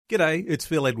G'day, it's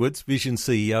Phil Edwards, Vision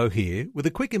CEO here, with a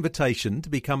quick invitation to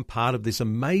become part of this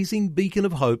amazing beacon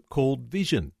of hope called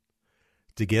Vision.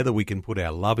 Together we can put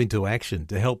our love into action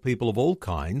to help people of all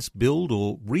kinds build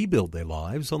or rebuild their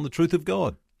lives on the truth of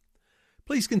God.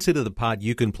 Please consider the part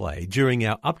you can play during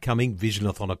our upcoming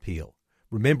Visionathon appeal,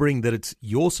 remembering that it's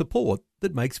your support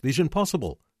that makes Vision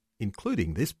possible,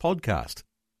 including this podcast.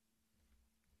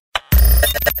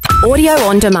 Audio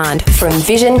on demand from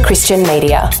Vision Christian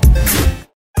Media.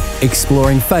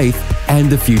 Exploring faith and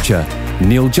the future.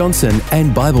 Neil Johnson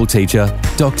and Bible teacher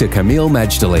Dr. Kameel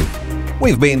Majdali.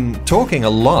 We've been talking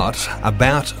a lot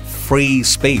about free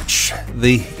speech,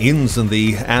 the ins and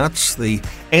the outs, the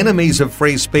enemies of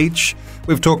free speech.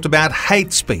 We've talked about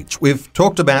hate speech. We've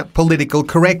talked about political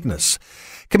correctness.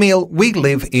 Kameel, we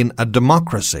live in a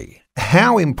democracy.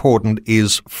 How important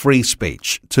is free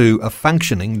speech to a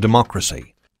functioning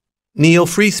democracy? Neil,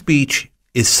 free speech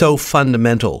is so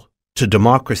fundamental to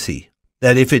democracy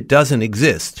that if it doesn't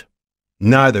exist,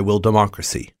 neither will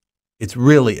democracy. It's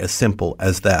really as simple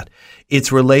as that.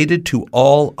 It's related to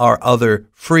all our other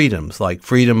freedoms, like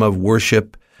freedom of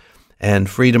worship and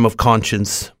freedom of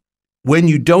conscience. When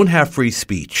you don't have free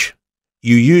speech,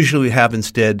 you usually have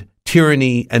instead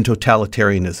tyranny and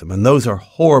totalitarianism, and those are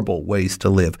horrible ways to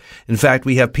live. In fact,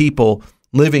 we have people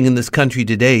living in this country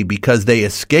today because they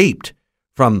escaped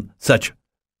from such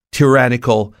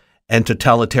tyrannical and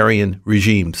totalitarian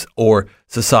regimes or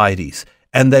societies.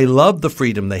 And they love the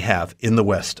freedom they have in the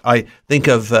West. I think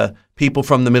of people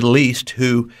from the Middle East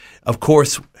who, of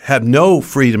course, have no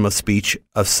freedom of speech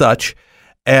of such,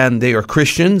 and they are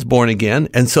Christians, born again,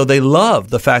 and so they love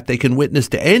the fact they can witness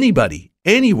to anybody,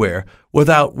 anywhere,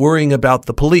 without worrying about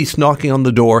the police knocking on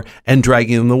the door and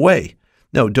dragging them away.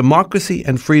 No, democracy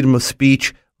and freedom of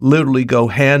speech literally go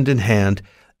hand in hand.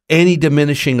 Any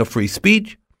diminishing of free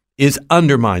speech is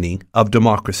undermining of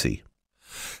democracy.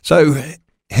 So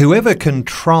whoever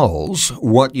controls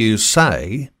what you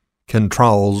say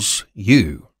controls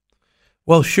you.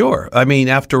 Well, sure. I mean,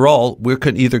 after all, we're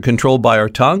either controlled by our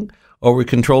tongue or we're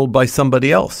controlled by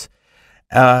somebody else,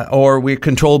 or we're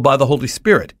controlled by the Holy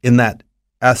Spirit in that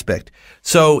aspect.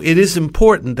 So it is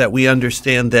important that we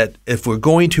understand that if we're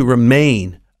going to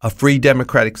remain a free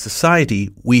democratic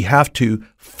society, we have to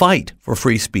fight for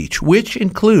free speech, which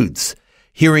includes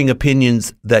hearing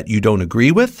opinions that you don't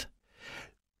agree with,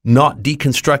 not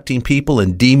deconstructing people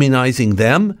and demonizing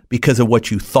them because of what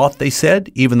you thought they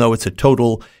said, even though it's a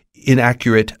total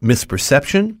inaccurate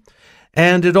misperception.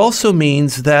 And it also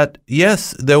means that,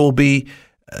 yes, there will be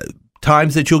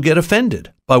times that you'll get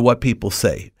offended by what people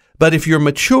say. But if you're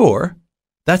mature,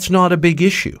 that's not a big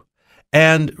issue.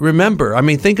 And remember, I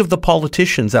mean, think of the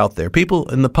politicians out there, people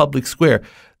in the public square.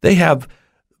 They have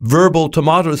verbal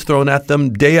tomatoes thrown at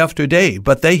them day after day,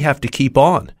 but they have to keep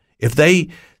on. If they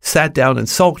sat down and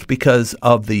sulked because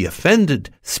of the offended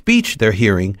speech they're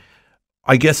hearing,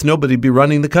 I guess nobody'd be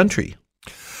running the country.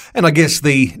 And I guess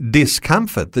the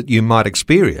discomfort that you might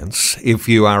experience if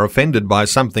you are offended by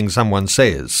something someone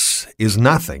says is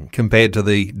nothing compared to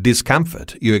the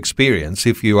discomfort you experience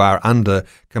if you are under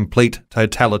complete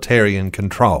totalitarian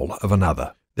control of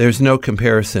another. There's no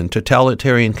comparison.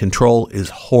 Totalitarian control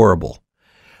is horrible.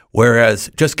 Whereas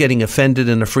just getting offended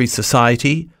in a free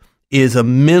society is a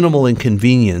minimal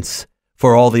inconvenience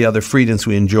for all the other freedoms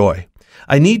we enjoy.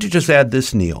 I need to just add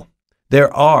this, Neil.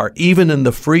 There are, even in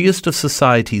the freest of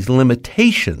societies,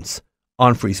 limitations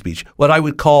on free speech, what I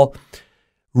would call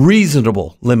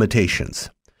reasonable limitations,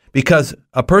 because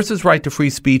a person's right to free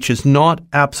speech is not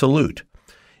absolute.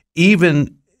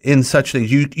 Even in such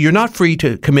things, you're not free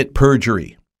to commit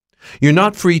perjury. You're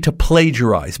not free to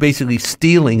plagiarize, basically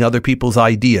stealing other people's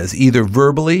ideas, either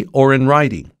verbally or in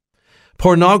writing.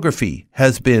 Pornography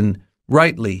has been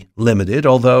rightly limited,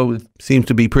 although it seems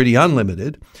to be pretty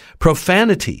unlimited.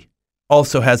 Profanity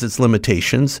also has its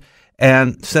limitations,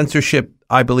 and censorship,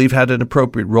 I believe, had an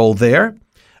appropriate role there.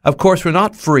 Of course, we're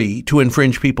not free to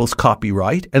infringe people's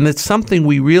copyright, and it's something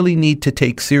we really need to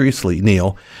take seriously,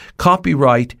 Neil.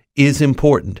 Copyright is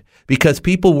important because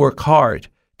people work hard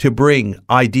to bring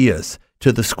ideas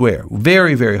to the square,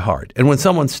 very, very hard. And when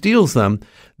someone steals them,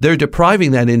 they're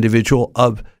depriving that individual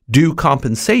of due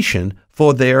compensation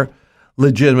for their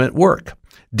legitimate work.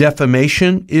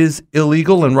 Defamation is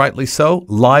illegal, and rightly so.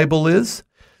 Libel is.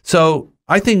 So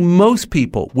I think most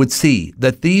people would see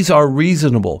that these are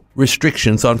reasonable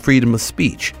restrictions on freedom of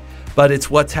speech. But it's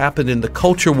what's happened in the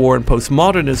culture war and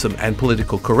postmodernism and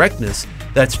political correctness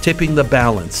that's tipping the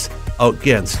balance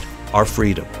against our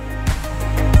freedom.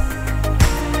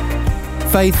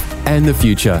 Faith and the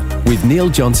Future with Neil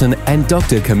Johnson and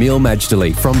Dr. Camille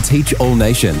Majdali from Teach All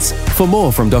Nations. For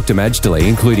more from Dr. Majdali,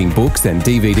 including books and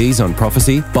DVDs on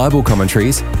prophecy, Bible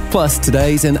commentaries, plus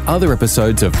today's and other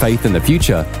episodes of Faith and the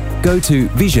Future, go to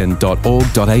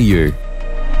vision.org.au.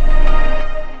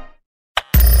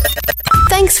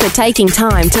 Thanks for taking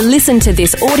time to listen to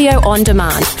this audio on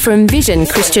demand from Vision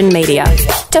Christian Media.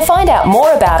 To find out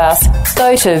more about us,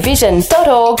 go to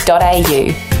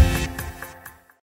vision.org.au.